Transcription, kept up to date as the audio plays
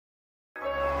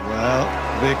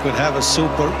We could have a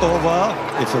super over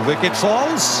if a wicket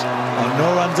falls or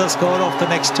no runs are scored off the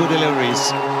next two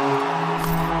deliveries.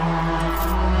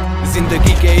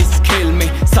 जिंदगी के इस खेल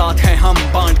में साथ हैं हम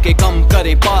बांट के कम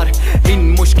करें पार इन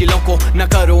मुश्किलों को न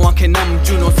करो आंखें नम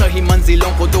चुनो सही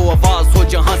मंजिलों को दो आवाज हो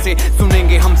जहां से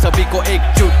सुनेंगे हम सभी को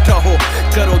एकजुट रहो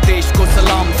करो देश को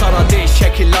सलाम सारा देश है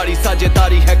खिलाड़ी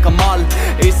साझेदारी है कमाल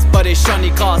इस परेशानी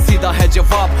का सीधा है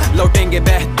जवाब लौटेंगे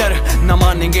बेहतर न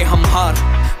मानेंगे हम हार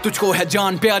तुझको है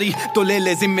जान प्यारी तो ले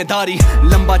ले जिम्मेदारी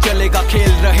लंबा चलेगा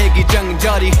खेल रहेगी जंग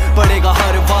जारी पड़ेगा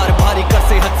हर बार भारी कर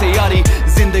सेहत से यारी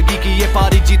जिंदगी की ये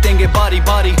पारी जीतेंगे बारी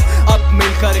बारी अब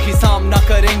मिलकर ही सामना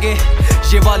करेंगे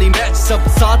ये वाली मैच सब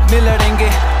साथ में लड़ेंगे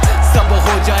सब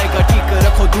हो जाएगा ठीक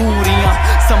रखो दूरियां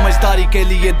समझदारी के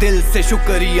लिए दिल से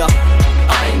शुक्रिया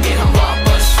आएंगे हम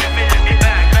वापस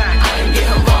आएंगे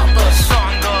हम वापस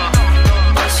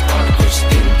बस और कुछ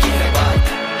दिन की है बात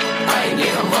आएंगे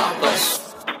हम वापस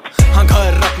हाँ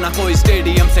घर रखना कोई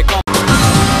स्टेडियम से कम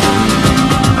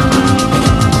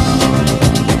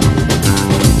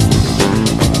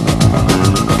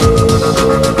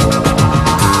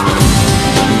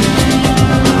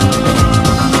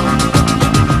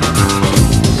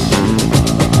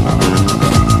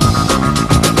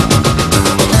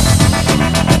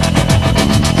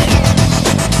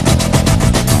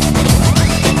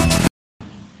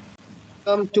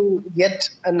Welcome to yet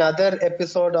another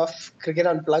episode of Cricket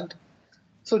Unplugged.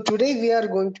 So today we are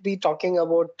going to be talking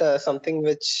about something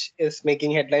which is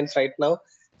making headlines right now.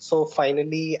 So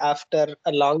finally, after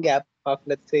a long gap of,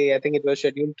 let's say, I think it was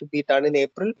scheduled to be done in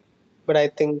April, but I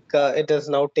think it has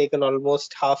now taken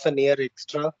almost half a year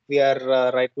extra. We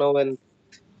are right now in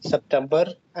September,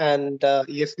 and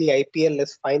yes, the IPL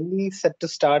is finally set to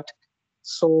start.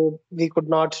 So we could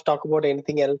not talk about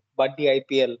anything else but the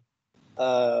IPL.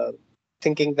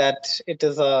 Thinking that it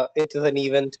is an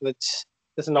event which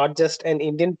is not just an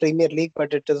Indian Premier League,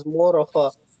 but it is more of a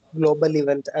global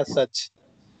event as such.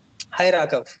 Hi,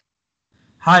 Raghav.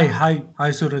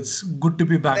 Hi, Suraj. Good to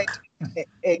be back.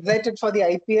 Excited for the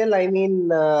IPL. I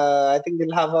mean, I think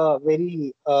we'll have a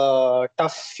very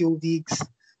tough few weeks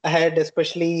ahead,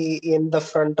 especially in the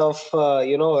front of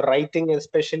writing.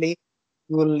 Especially,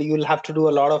 you'll have to do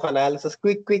a lot of analysis,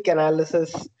 quick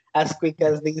analysis, as quick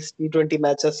as these T20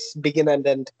 matches begin and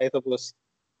end, I suppose.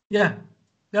 Yeah,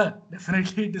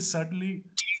 definitely. It is certainly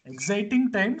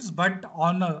exciting times, but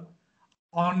on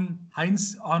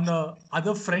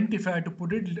other front, if I had to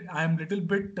put it, I am little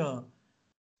bit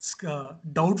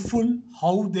doubtful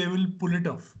how they will pull it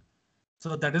off.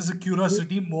 So that is a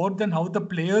curiosity more than how the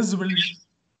players will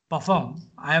perform.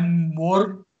 I am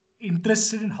more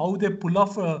interested in how they pull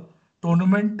off a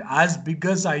tournament as big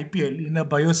as IPL in a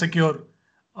biosecure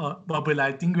bubble.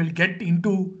 I think we'll get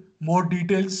into more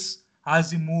details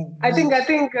as we move. I think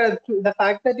the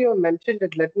fact that you mentioned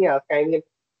it, let me ask. I mean,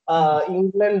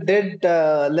 England did,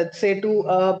 let's say, to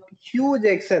a huge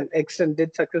extent,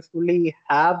 did successfully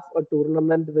have a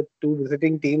tournament with two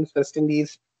visiting teams, West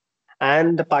Indies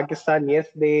and Pakistan. Yes,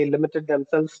 they limited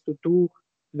themselves to two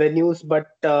venues, but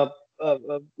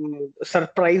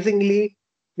surprisingly,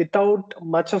 without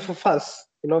much of a fuss,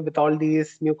 with all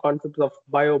these new concepts of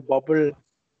bio bubble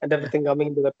and everything coming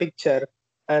into the picture.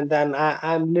 And then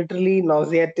I'm literally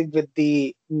nauseatic with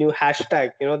the new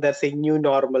hashtag. They're saying new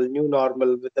normal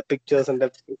with the pictures and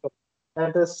everything. So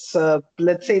that is,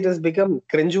 let's say, it has become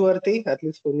cringeworthy, at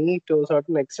least for me, to a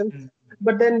certain extent.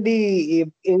 But then the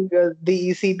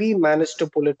ECB managed to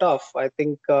pull it off. I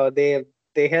think they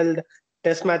held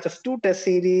test matches, two test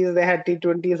series. They had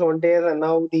T20s on days, and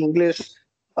now the English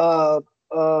are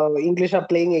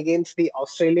playing against the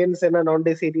Australians in an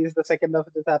on-day series. The second of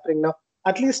it is happening now.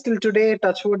 At least till today,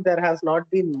 touchwood, there has not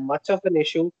been much of an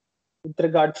issue with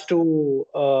regards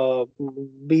to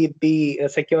be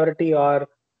security or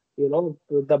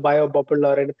the bio bubble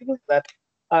or anything like that.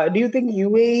 Do you think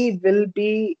UAE will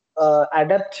be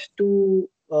adept to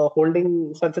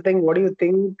holding such a thing? What do you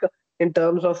think in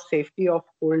terms of safety of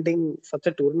holding such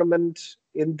a tournament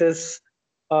in this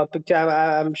picture?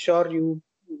 I'm sure you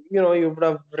would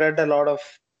have read a lot of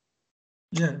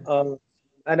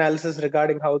analysis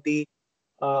regarding how the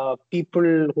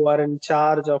people who are in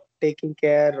charge of taking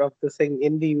care of this thing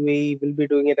in the UAE will be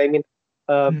doing it. I mean,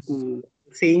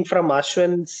 seeing from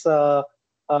Ashwin's YouTube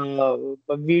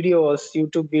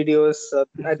videos,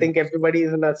 I think everybody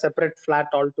is in a separate flat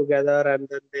altogether, and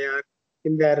then they are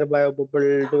in their bio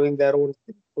bubble doing their own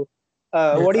thing. So,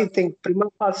 what do you think? Prima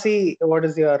facie, what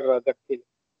is your gut feeling?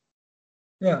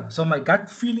 Yeah, so my gut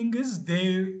feeling is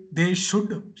they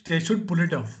should pull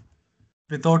it off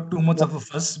without too much of a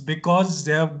fuss, because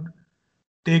they have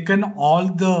taken all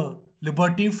the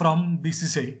liberty from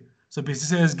BCCI So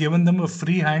BCCI has given them a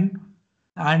free hand,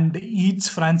 and each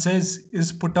franchise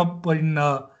is put up in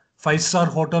a five-star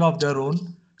hotel of their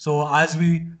own. So as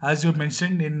you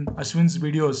mentioned in Ashwin's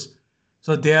videos,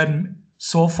 so they are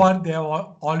so far they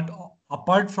are all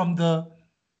apart from the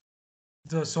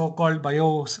so-called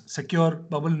biosecure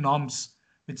bubble norms,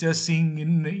 which are seeing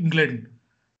in England.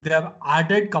 They have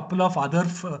added couple of other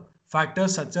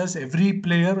factors, such as every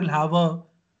player will have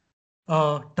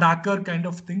a tracker kind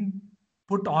of thing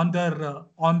put on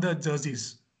their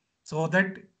jerseys, so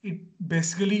that it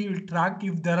basically will track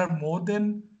if there are more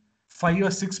than 5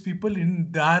 or 6 people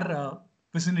in their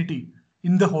vicinity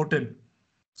in the hotel.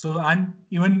 So, and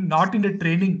even not in the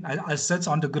training as such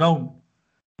on the ground,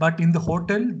 but in the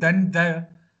hotel, then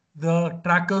the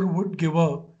tracker would give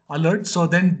a alert. So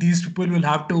then these people will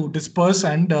have to disperse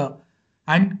and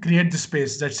create the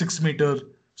space, that 6 meter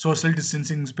social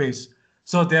distancing space.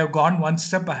 So they have gone one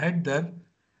step ahead there.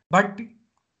 But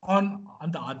on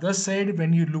the other side,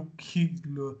 when you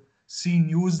see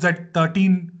news that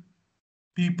 13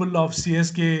 people of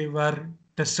CSK were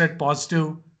tested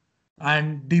positive,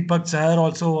 and Deepak Chahar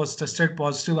also was tested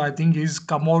positive. I think he's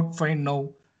come out fine now,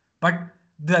 but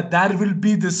there will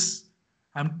be this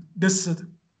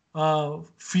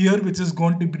fear which is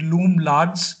going to be loom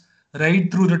large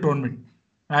right through the tournament.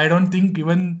 I don't think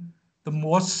even the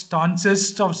most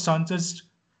staunchest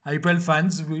IPL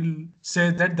fans will say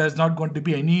that there's not going to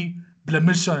be any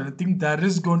blemish or anything. There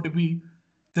is going to be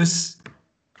this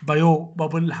bio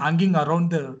bubble hanging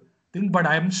around the thing, but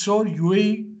I'm sure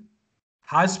UAE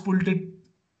has pulled it,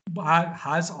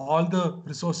 has all the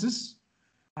resources.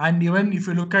 And even if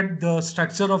you look at the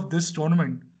structure of this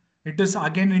tournament, it is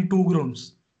again in two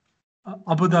grounds,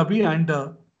 Abu Dhabi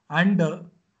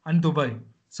and Dubai.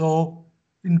 So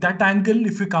in that angle,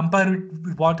 if you compare it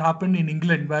with what happened in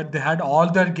England, where they had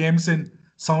all their games in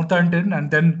Southampton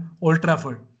and then Old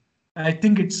Trafford, I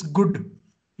think it's good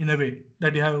in a way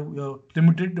that you have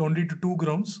limited only to two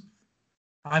grounds.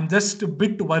 I'm just a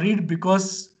bit worried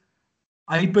because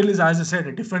IPL is, as I said,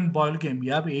 a different ball game.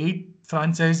 You have 8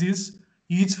 franchises.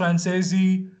 Each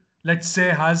franchisee, let's say,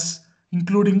 has,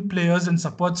 including players and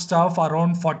support staff,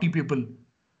 around 40 people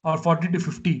or 40 to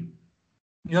 50.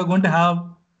 You're going to have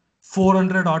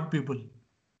 400 odd people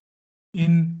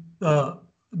in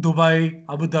Dubai,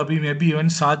 Abu Dhabi, maybe even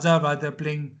Sharjah, where they're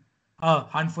playing a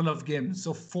handful of games.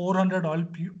 So 400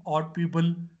 odd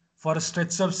people for a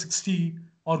stretch of 60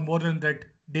 or more than that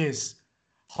days.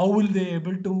 How will they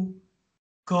able to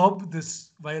curb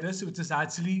this virus, which is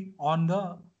actually on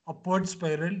the upward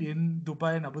spiral in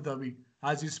Dubai and Abu Dhabi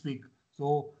as you speak?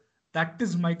 So that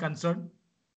is my concern.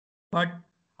 But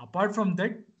apart from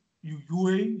that,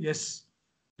 UAE, yes,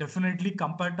 definitely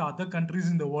compared to other countries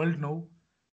in the world now,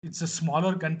 it's a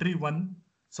smaller country, one,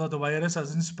 so the virus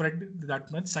hasn't spread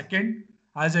that much. Second,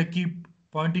 as I keep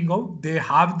pointing out, they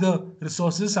have the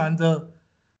resources and the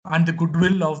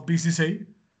goodwill of BCCI,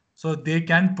 so they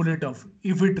can pull it off.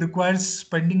 If it requires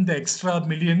spending the extra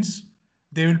millions,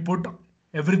 they will put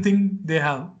everything they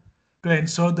have to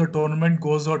ensure the tournament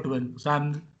goes out well. So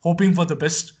I'm hoping for the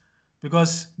best,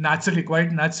 because naturally,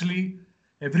 quite naturally,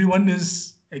 everyone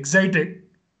is excited,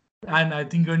 and I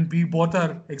think when we both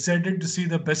are excited to see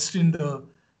the best in the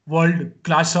world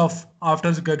clash off after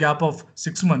a gap of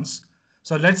 6 months.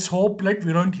 So let's hope that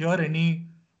we don't hear any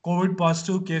COVID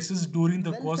positive cases during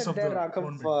the Well course said of there, the Raghav.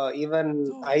 tournament. Even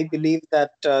So, I believe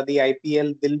that the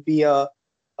IPL will be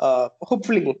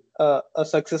hopefully a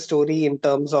success story in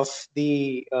terms of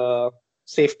the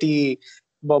safety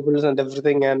bubbles and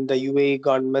everything, and the UAE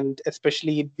government,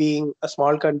 especially it being a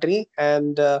small country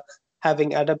and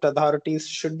having adept authorities,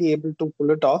 should be able to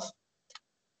pull it off.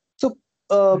 So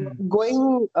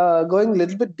going a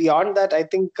little bit beyond that, I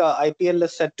think IPL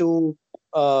is set to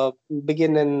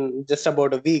begin in just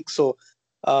about a week. So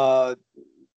uh,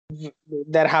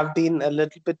 there have been a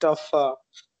little bit of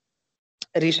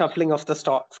reshuffling of the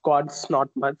squads, not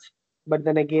much. But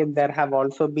then again, there have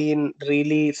also been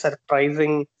really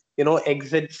surprising,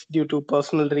 exits due to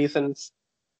personal reasons,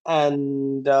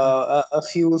 and a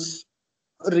few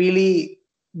really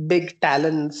big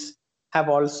talents have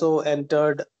also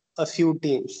entered a few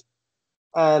teams.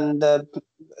 And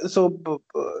so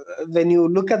when you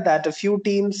look at that, a few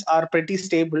teams are pretty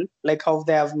stable, like how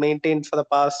they have maintained for the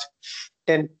past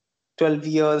 10, 12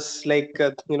 years, like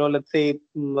let's say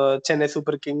Chennai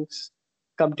Super Kings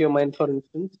come to your mind, for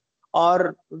instance.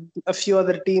 Or a few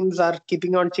other teams are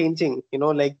keeping on changing,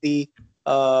 like the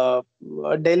uh,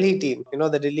 Delhi team,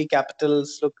 the Delhi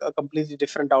Capitals look a completely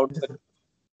different outfit.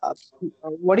 uh,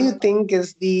 what do you think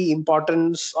is the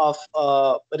importance of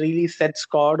really set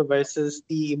squad versus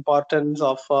the importance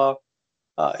of a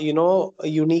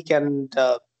unique and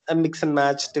a mix and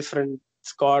match, different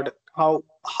squad. How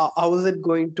is it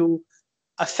going to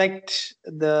affect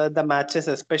the matches,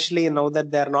 especially now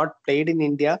that they are not played in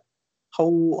India?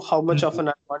 How much of an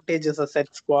advantage is a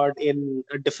set squad in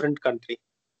a different country?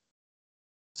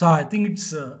 So I think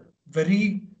it's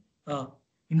very uh,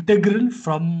 integral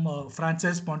from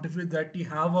franchise point of view that you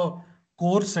have a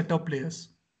core set of players,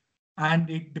 and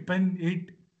it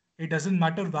doesn't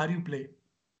matter where you play,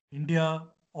 India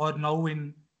or now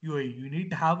in UAE. You need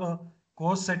to have a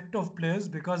core set of players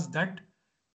because that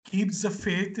keeps the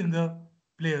faith in the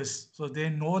players, so they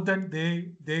know that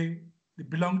they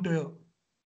belong to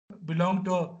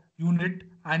a unit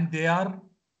and they are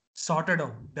sorted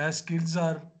out. Their skills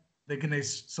are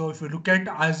recognized. So if you look at,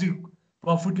 as you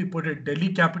perfectly put it,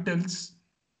 Delhi Capitals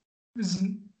is,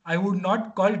 I would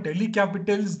not call Delhi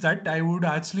Capitals that. I would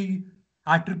actually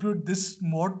attribute this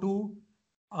more to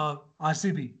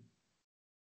RCB,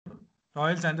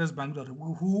 Royal Challengers Bangalore,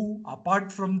 who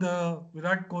apart from the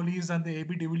Virat Kohlis and the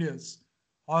AB de Villiers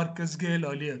or Chris Gayle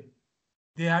earlier,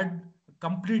 they had a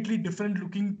completely different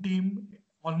looking team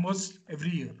almost every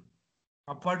year.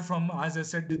 Apart from, as I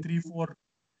said, the 3 4.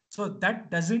 So that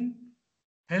doesn't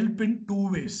help in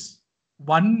two ways.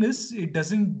 One is it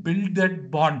doesn't build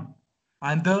that bond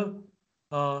and the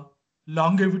uh,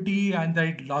 longevity and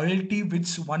that loyalty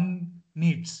which one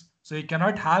needs. So you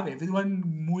cannot have everyone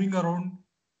moving around.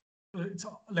 It's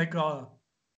like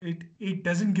it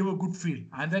doesn't give a good feel,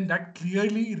 and then that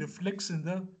clearly reflects in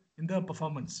the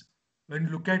performance. When you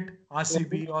look at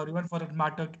RCB or even for that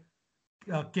matter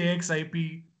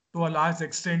KXIP, to a large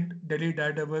extent Delhi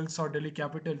Daredevils or Delhi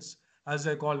Capitals, as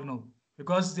I call now,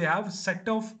 because they have a set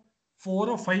of 4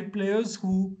 or 5 players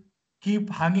who keep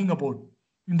hanging about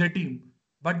in the team.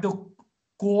 But the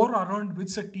core around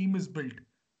which a team is built,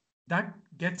 that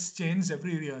gets changed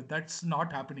every year. That's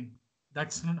not happening.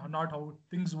 That's not how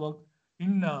things work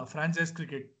in franchise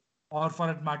cricket, or for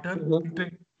that matter,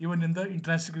 even in the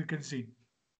international cricket scene.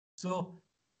 So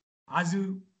as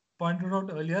you pointed out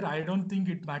earlier, I don't think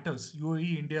it matters.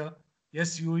 UAE, India,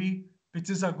 yes, UAE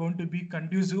pitches are going to be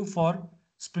conducive for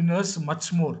spinners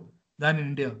much more than in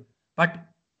India. But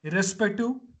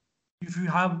irrespective, if you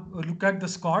have a look at the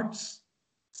squads,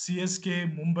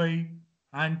 CSK, Mumbai,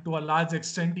 and to a large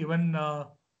extent even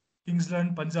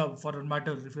Kingsland, Punjab, for that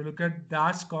matter, if you look at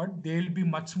their squad, they'll be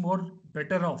much more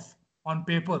better off on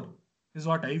paper, is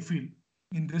what I feel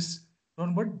in this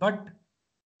tournament. But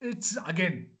it's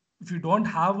again, if you don't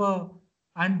have a,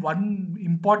 and one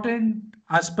important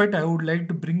aspect I would like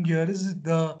to bring here is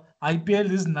the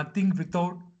IPL is nothing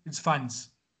without its fans.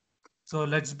 So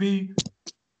let's be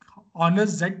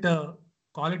honest that the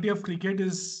quality of cricket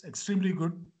is extremely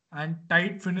good and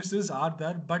tight finishes are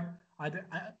there, but at the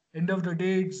end of the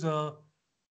day, it's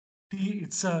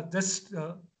just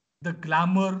the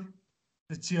glamour,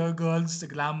 the cheer girls, the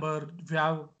glamour. We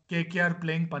have KKR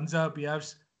playing Punjab, we have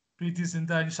Preeti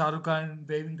Zinta and Shah Rukh Khan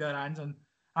waving their hands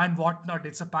and whatnot.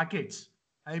 It's a package.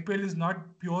 IPL is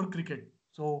not pure cricket.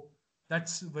 So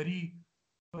that's very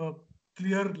uh,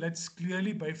 clear. Let's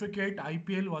clearly bifurcate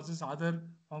IPL versus other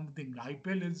thing.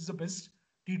 IPL is the best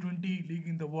T20 league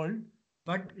in the world,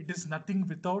 but it is nothing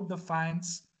without the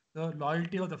fans, the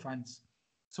loyalty of the fans.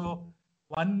 So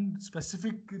one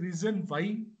specific reason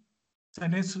why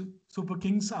Super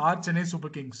Kings are Chennai Super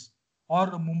Kings or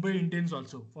Mumbai Indians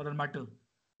also, for that matter,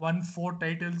 won 4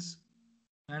 titles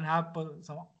and have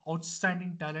some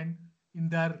outstanding talent in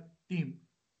their team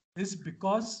is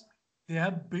because they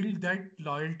have built that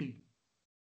loyalty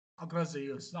across the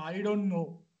years. Now, I don't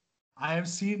know. I have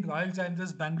seen Royal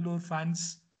Challengers Bangalore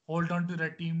fans hold on to their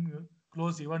team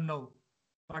close even now,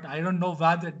 but I don't know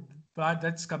where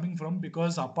that's coming from,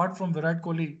 because apart from Virat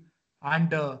Kohli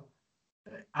and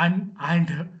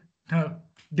and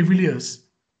De Villiers,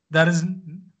 there is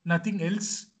nothing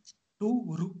else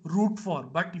to root for.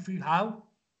 But if you have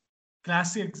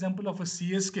classic example of a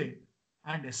CSK,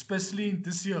 and especially in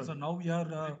this year, so now we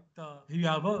have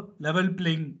a level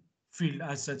playing field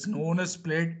as such. No one has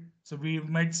played, so we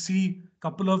might see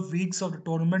couple of weeks of the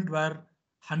tournament where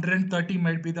 130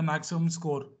 might be the maximum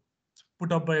score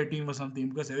put up by a team or something,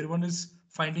 because everyone is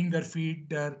finding their feet,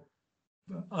 their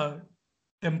uh,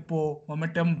 tempo,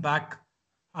 momentum back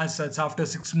as such after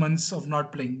 6 months of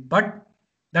not playing. But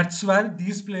that's where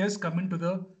these players come into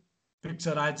the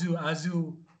picture, as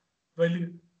you well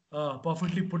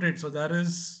perfectly put it. So there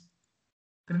is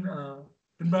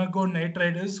Trinbago Knight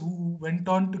Riders who went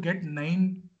on to get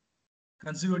 9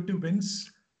 consecutive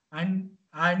wins, and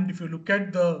if you look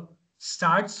at the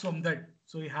stats from that,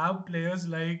 so you have players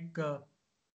like uh,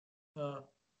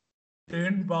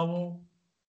 Devan Bravo,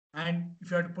 and if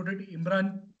you had to put it,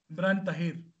 Imran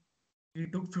Tahir, he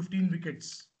took 15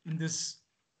 wickets. in this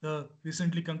the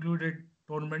recently concluded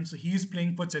tournament. So he's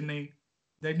playing for Chennai.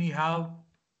 Then you have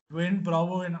Dwayne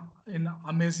Bravo in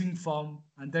amazing form,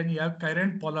 and then you have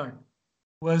Kyron Pollard,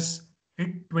 who has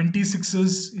hit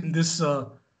 26s in this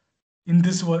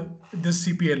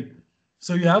CPL.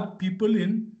 So you have people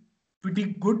in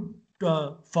pretty good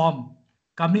form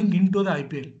coming into the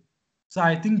IPL. So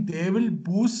I think they will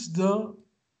boost the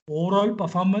overall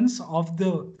performance of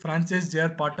the franchise they are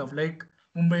part of, like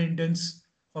Mumbai Indians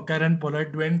for Karen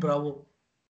Pollard, Dwayne Bravo.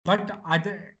 But at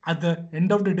the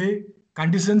end of the day,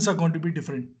 conditions are going to be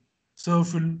different. So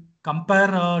if you compare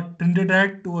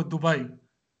Trinidad to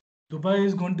Dubai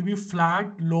is going to be flat,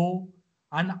 low,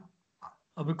 and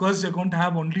because you're going to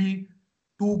have only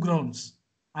two grounds,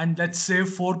 and let's say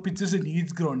four pitches in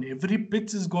each ground, every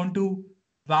pitch is going to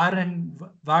wear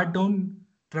down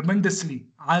tremendously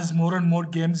as more and more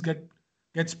games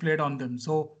gets played on them.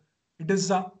 So it is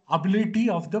the ability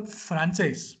of the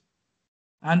franchise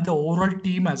and the overall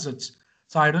team as such.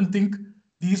 So I don't think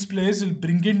these players will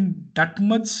bring in that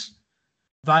much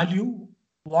value.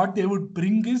 What they would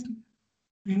bring is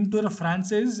into the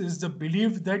franchise is the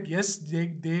belief that yes,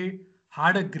 they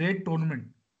had a great tournament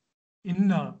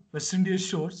in West Indies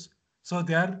shores, so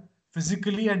they are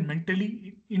physically and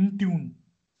mentally in tune.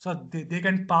 So they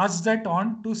can pass that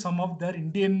on to some of their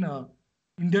Indian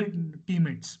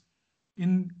teammates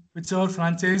in whichever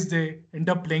franchise they end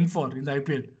up playing for in the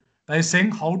IPL by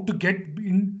saying how to get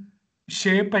in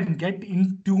shape and get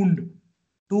in tuned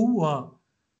to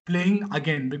playing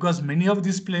again, because many of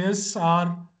these players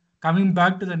are coming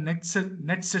back to the next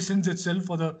sessions itself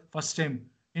for the first time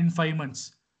in 5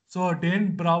 months. So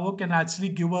Dane Bravo can actually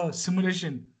give a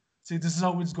simulation. See, this is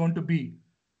how it's going to be.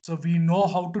 So we know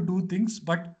how to do things,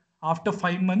 but after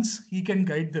 5 months, he can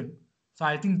guide them. So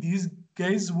I think these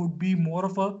guys would be more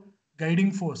of a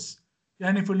guiding force.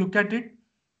 And if you look at it,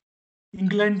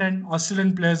 England and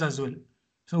Australian players as well.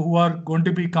 So who are going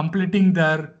to be completing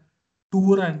their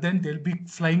tour, and then they'll be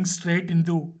flying straight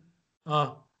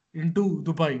uh, into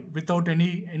Dubai without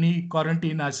any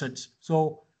quarantine as such.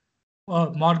 So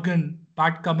Morgan,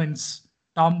 Pat Cummins,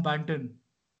 Tom Banton,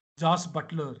 Josh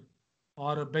Butler,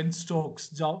 or Ben Stokes,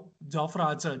 Jofra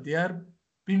Archer, they are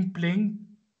been playing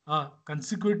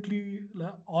consecutively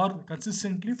or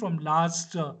consistently from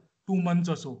last 2 months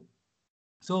or so.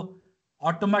 So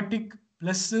automatic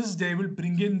pluses, they will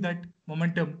bring in that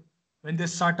momentum when they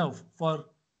start off for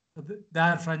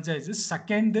their franchises.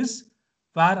 Second is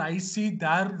where I see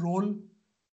their role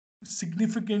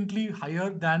significantly higher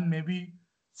than maybe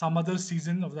some other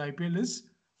season of the IPL is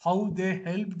how they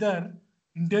help their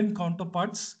Indian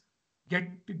counterparts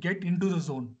get into the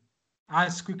zone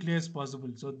as quickly as possible.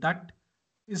 So that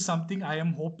is something I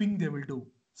am hoping they will do.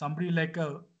 Somebody like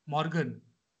a Morgan,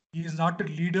 he is not a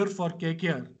leader for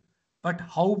KKR, but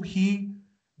how he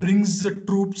brings the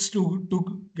troops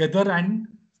together and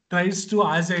tries to,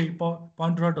 as I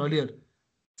pointed out earlier,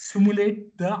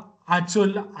 simulate the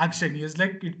actual action. He is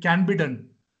like it can be done.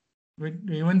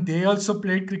 Even they also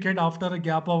played cricket after a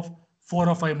gap of 4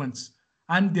 or 5 months,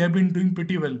 and they have been doing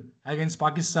pretty well against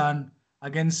Pakistan,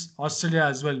 against Australia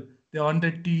as well. They won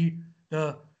the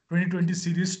 2020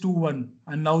 series 2-1,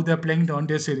 and now they're playing the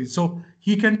one-day series. So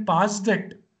he can pass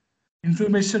that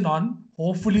information on.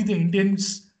 Hopefully, the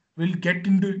Indians will get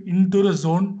into the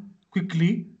zone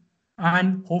quickly,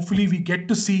 and hopefully, we get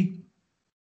to see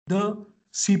the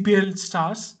CPL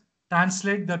stars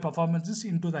translate their performances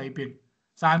into the IPL.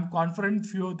 So I'm confident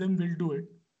few of them will do it.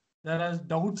 There are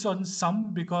doubts on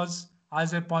some because,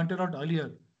 as I pointed out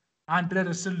earlier, Andre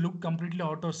Russell looked completely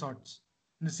out of sorts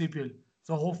in the CPL.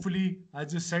 So hopefully,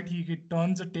 as you said, he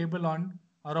turns the table on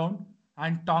around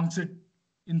and tongs it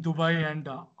in Dubai and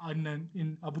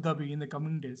in Abu Dhabi in the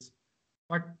coming days.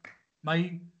 But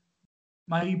my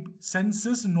my sense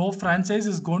is no franchise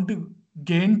is going to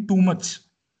gain too much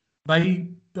by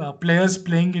players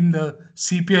playing in the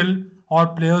CPL or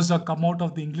players that come out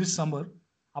of the English summer,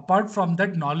 apart from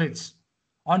that knowledge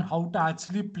on how to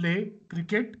actually play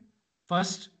cricket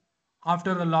first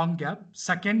after a long gap,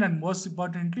 second, and most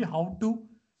importantly, how to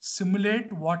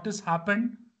simulate what has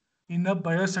happened in a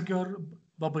biosecure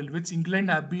bubble, which England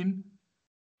have been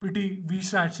pretty, we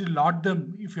should actually laud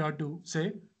them if you have to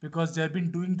say, because they have been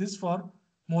doing this for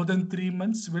more than 3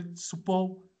 months with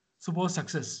super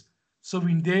success. So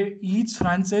when they each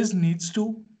franchise needs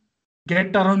to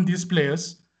get around these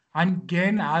players and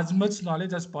gain as much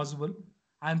knowledge as possible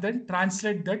and then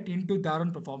translate that into their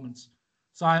own performance.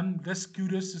 So I'm just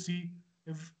curious to see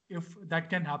if that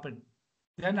can happen.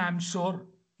 Then I'm sure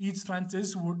each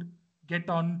franchise would get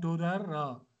on to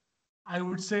their I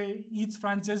would say each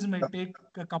franchise may take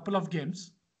a couple of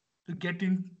games to get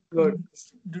in Good.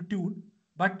 the tune.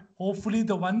 But hopefully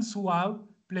the ones who have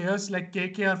players like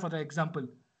KKR, for example,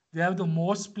 they have the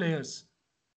most players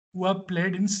who have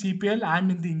played in CPL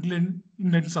and in the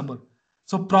England summer.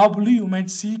 So probably you might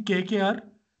see KKR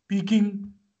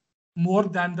peaking more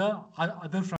than the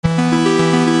other